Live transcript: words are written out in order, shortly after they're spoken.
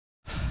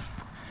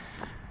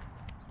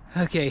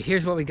Okay,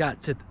 here's what we got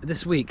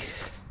this week.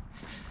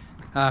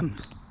 I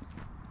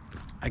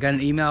got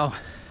an email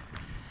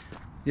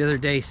the other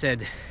day,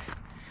 said,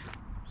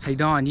 "Hey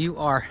Dawn,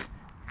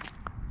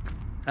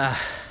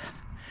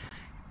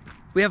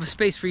 we have a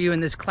space for you in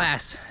this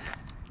class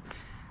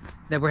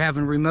that we're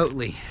having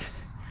remotely."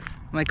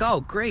 I'm like,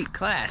 "Oh, great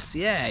class,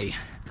 yay."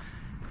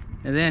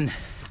 And then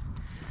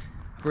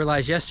I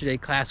realized yesterday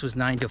class was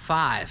 9 to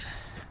 5,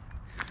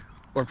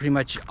 or pretty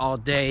much all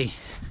day,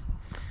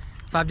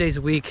 5 days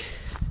a week.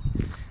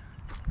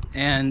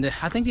 And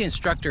I think the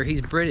instructor,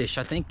 he's British.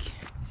 I think he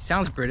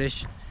sounds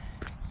British.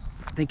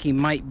 I think he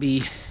might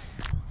be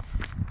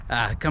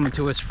coming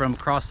to us from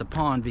across the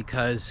pond,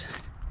 because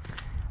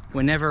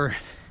when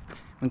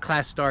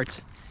class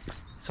starts,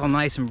 it's all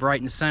nice and bright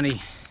and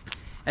sunny.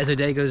 As the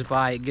day goes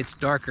by, it gets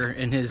darker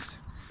in his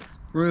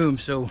room,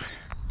 so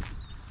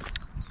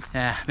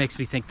makes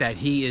me think that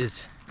he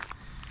is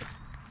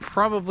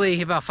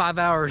probably about 5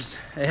 hours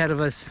ahead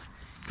of us.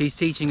 He's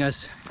teaching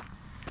us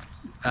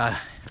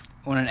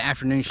on an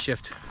afternoon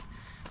shift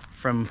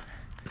from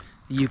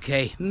the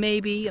UK.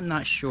 Maybe, I'm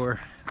not sure.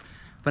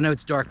 But I know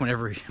it's dark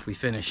whenever we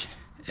finish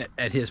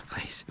at his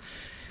place.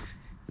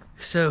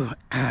 So,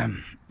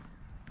 I'm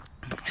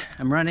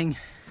running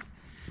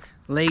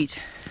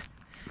late.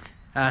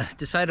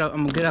 Decided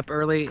I'm gonna get up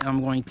early.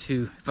 I'm going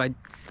to, if I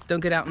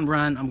don't get out and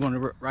run, I'm going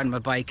to ride my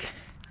bike.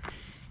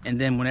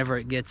 And then whenever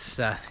it gets,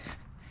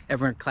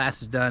 everyone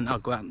class is done, I'll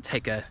go out and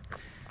take a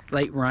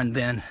late run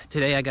then.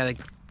 Today I gotta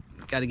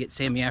get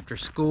Sammy after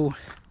school.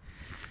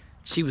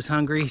 She was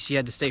hungry, she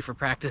had to stay for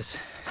practice.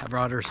 I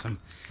brought her some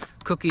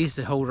cookies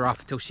to hold her off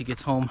until she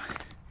gets home.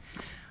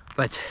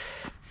 But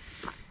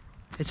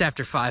it's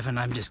after 5 and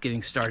I'm just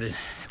getting started.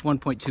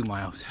 1.2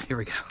 miles, here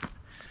we go.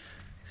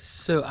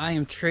 So I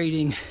am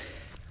trading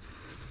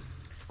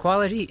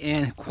quality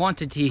and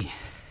quantity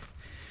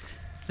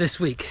this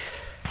week.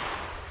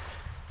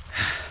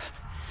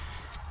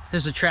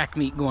 There's a track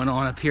meet going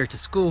on up here at the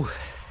school.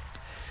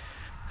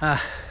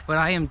 But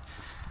I am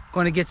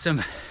going to get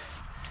some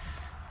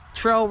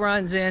trail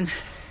runs in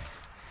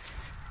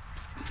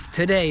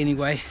today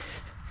anyway,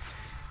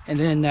 and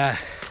then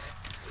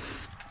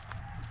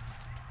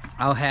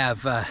I'll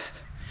have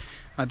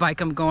my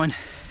bike. I'm going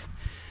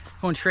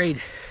to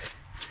trade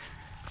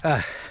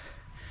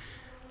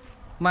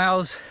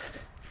miles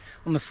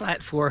on the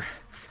flat for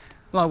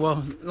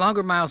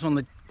longer miles on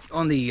the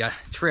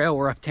trail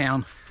or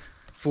uptown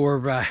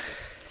for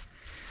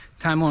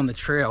time on the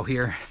trail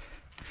here,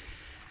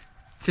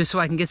 just so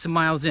I can get some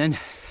miles in,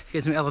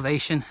 get some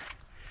elevation.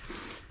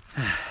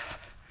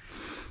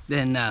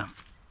 Then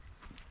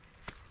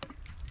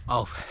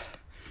I'll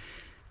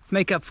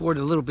make up for it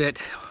a little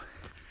bit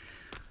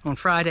on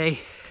Friday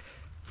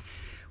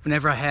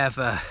whenever I have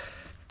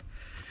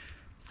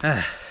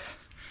my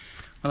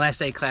last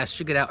day class.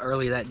 Should get out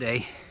early that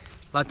day.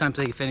 A lot of times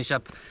they finish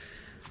up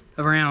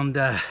around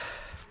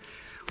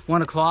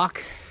 1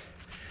 o'clock,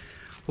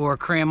 or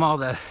cram all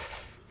the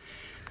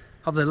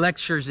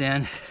lectures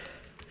in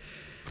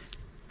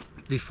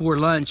before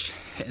lunch,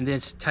 and then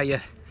tell you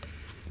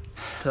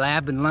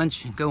lab and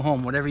lunch and go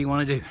home, whatever you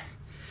want to do.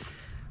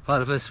 A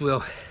lot of us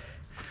will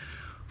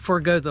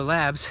forego the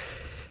labs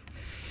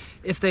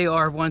if they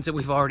are ones that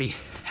we've already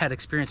had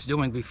experience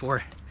doing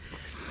before,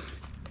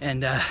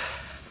 and to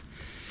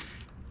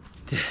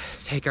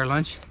take our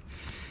lunch,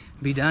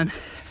 be done.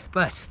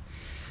 But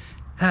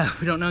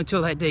we don't know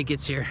until that day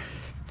gets here.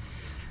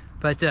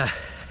 But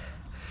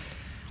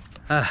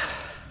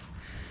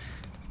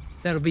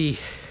that'll mean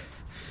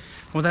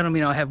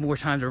I'll have more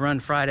time to run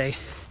Friday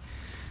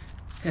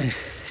in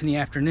the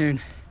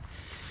afternoon.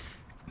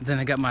 Then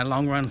I got my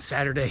long run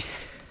Saturday.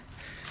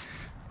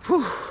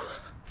 Whew.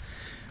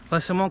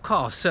 Plus I'm on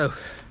call. So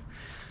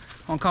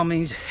on call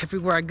means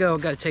everywhere I go, I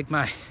gotta take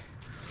my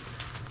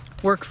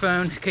work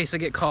phone in case I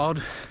get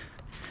called.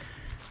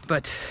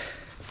 But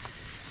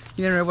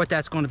you never know what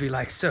that's going to be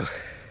like. So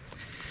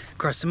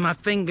crossing my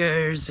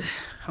fingers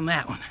on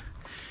that one.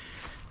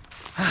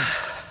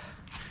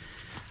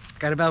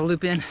 Got about a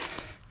loop in.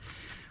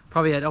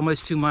 Probably at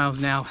almost 2 miles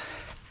now.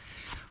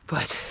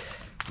 But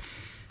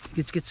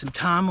let's get some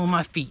time on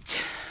my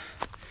feet.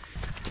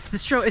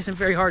 This trail isn't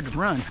very hard to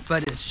run,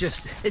 but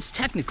it's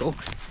technical.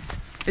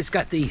 It's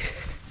got the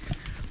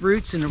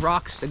roots and the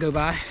rocks that go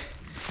by.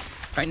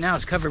 Right now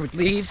it's covered with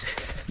leaves,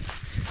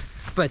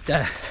 but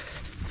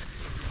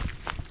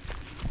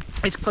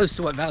it's close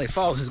to what Valley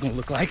Falls is going to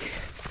look like.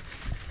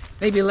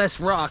 Maybe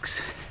less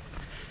rocks,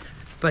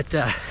 but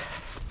it's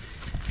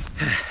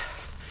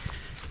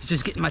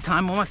just getting my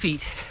time on my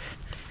feet.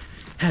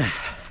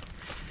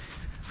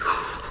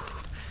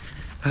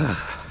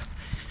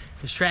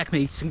 This track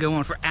meets can go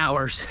on for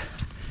hours.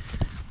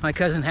 My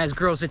cousin has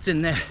girls that's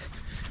in there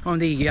on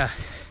the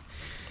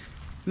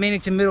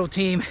Mannington Middle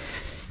team,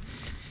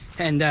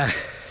 and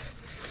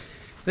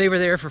they were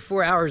there for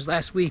 4 hours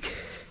last week,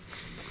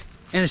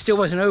 and it still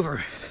wasn't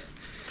over.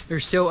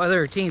 There's still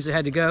other teams that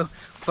had to go,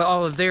 but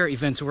all of their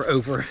events were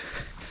over.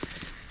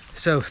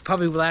 So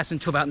probably will last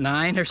until about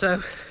 9 or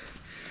so.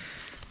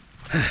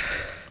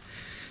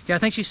 Yeah, I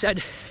think she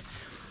said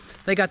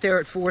They got there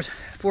at 4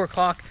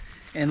 o'clock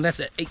and left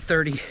at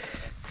 8:30.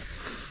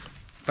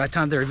 By the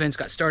time their events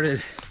got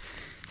started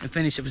and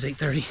finished, it was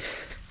 8:30.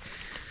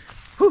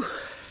 Whew.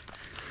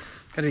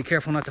 Gotta be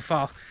careful not to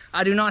fall.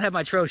 I do not have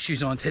my trail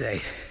shoes on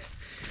today.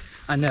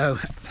 I know.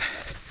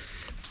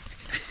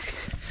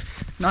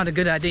 Not a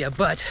good idea,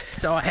 but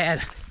it's all I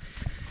had.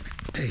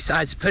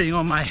 Besides putting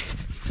on my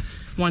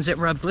ones that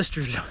rub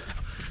blisters,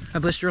 a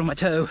blister on my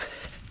toe.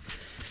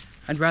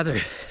 I'd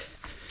rather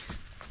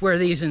wear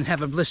these and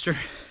have a blister.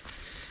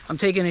 I'm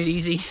taking it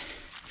easy.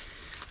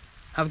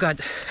 I've got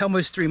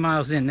almost 3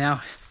 miles in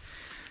now,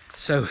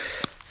 so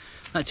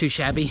not too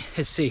shabby.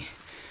 Let's see.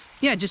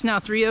 Yeah, just now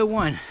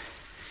 3:01.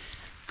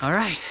 All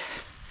right.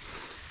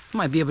 I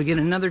might be able to get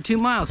another 2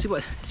 miles.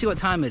 See what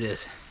time it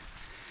is.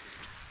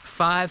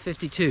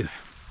 5:52.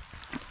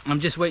 I'm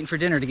just waiting for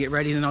dinner to get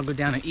ready, then I'll go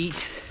down and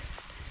eat.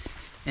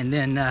 And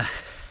then, like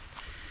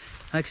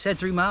I said,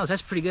 3 miles,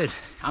 that's pretty good.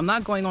 I'm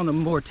not going on the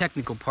more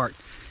technical part.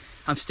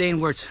 I'm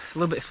staying where it's a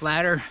little bit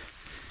flatter.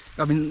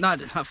 I mean,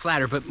 not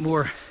flatter, but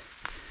more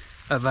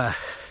of a,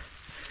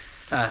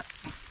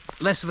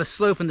 less of a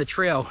slope in the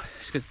trail.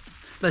 It's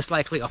less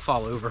likely I'll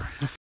fall over.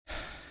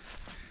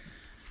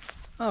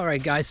 All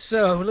right, guys,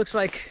 so it looks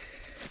like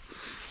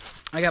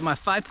I got my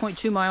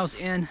 5.2 miles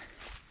in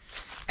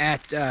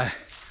at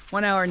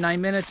 1 hour and 9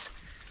 minutes,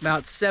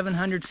 about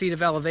 700 feet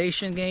of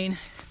elevation gain.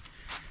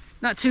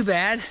 Not too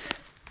bad.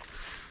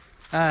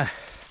 The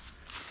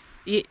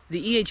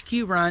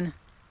EHQ run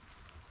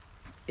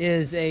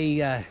is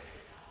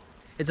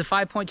it's a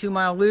 5.2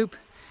 mile loop,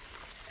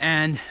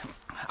 and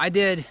I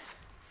did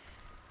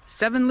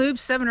 7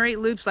 or 8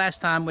 loops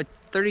last time with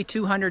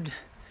 3,200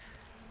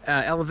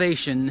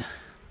 elevation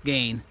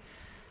gain.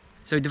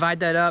 So divide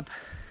that up.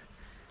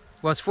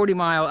 Well, it's 40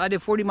 miles. I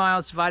did 40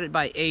 miles divided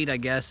by 8, I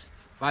guess.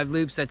 5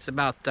 loops, that's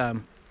about,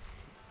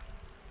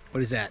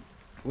 what is that?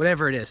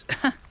 Whatever it is.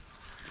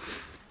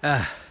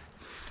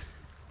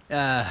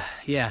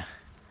 Yeah.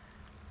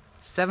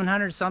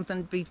 700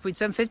 something, between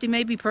 750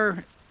 maybe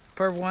per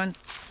one.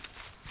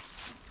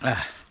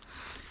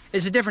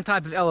 It's a different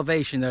type of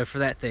elevation though for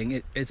that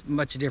thing. It's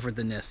much different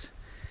than this.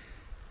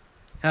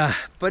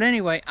 But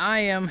anyway, I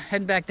am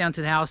heading back down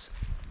to the house.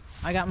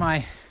 I got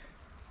my,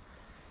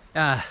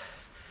 I'm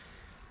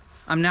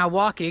now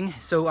walking,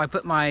 so I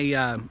put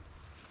my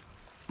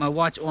my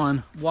watch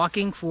on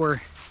walking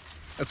for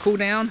a cool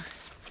down.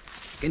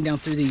 Getting down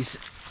through this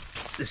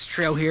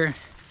trail here.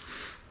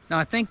 Now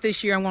I think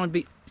this year I'm going to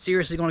be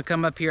seriously going to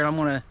come up here and I'm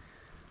going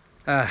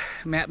to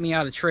map me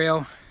out a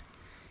trail,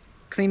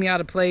 clean me out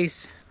of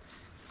place,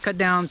 cut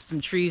down some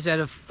trees that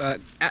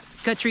have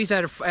cut trees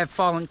that have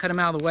fallen, cut them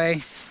out of the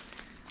way.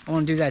 I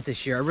want to do that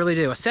this year. I really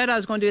do. I said I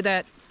was going to do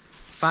that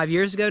 5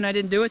 years ago and I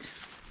didn't do it.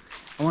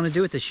 I want to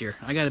do it this year.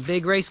 I got a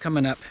big race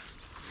coming up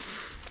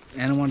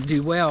and I want to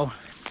do well,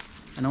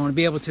 and I want to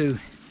be able to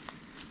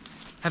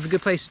have a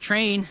good place to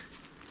train,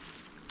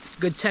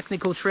 good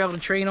technical trail to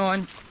train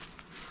on,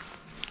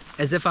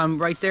 as if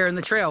I'm right there in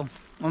the trail,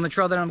 on the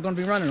trail that I'm going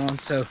to be running on.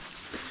 So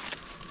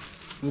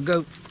we'll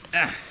go,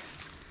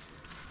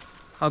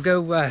 I'll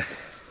go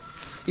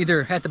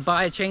either have to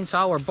buy a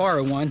chainsaw or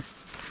borrow one,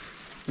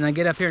 and I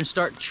get up here and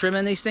start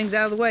trimming these things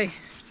out of the way.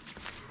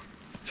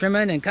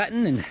 Trimming and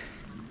cutting and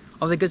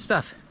all the good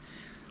stuff.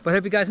 But I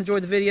hope you guys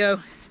enjoyed the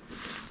video.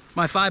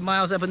 My 5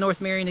 miles up in North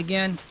Marion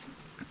again.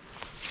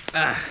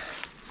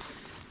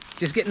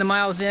 Just getting the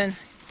miles in,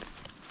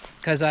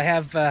 because I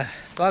have a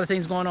lot of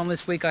things going on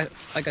this week, like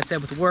I said,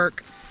 with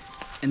work,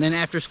 and then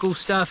after school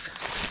stuff.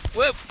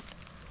 Whoop!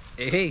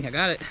 Hey, I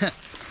got it.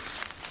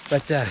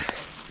 But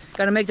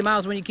got to make the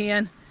miles when you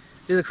can.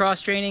 Do the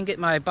cross training, get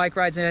my bike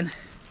rides in.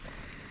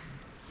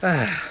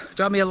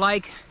 Drop me a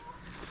like,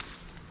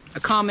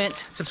 a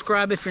comment,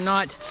 subscribe if you're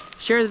not.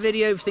 Share the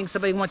video if you think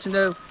somebody wants to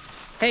know,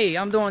 hey,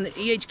 I'm doing the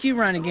EHQ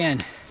run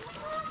again.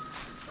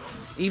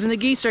 Even the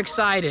geese are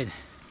excited.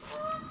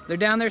 They're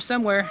down there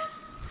somewhere.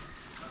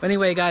 But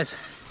anyway, guys,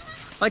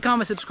 like,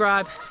 comment,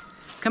 subscribe.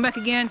 Come back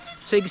again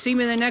so you can see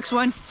me in the next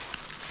one.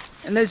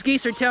 And those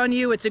geese are telling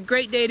you it's a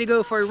great day to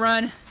go for a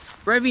run,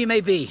 wherever you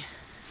may be.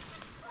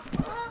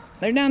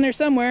 They're down there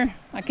somewhere.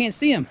 I can't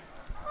see them.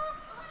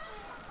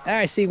 There,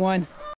 I see one.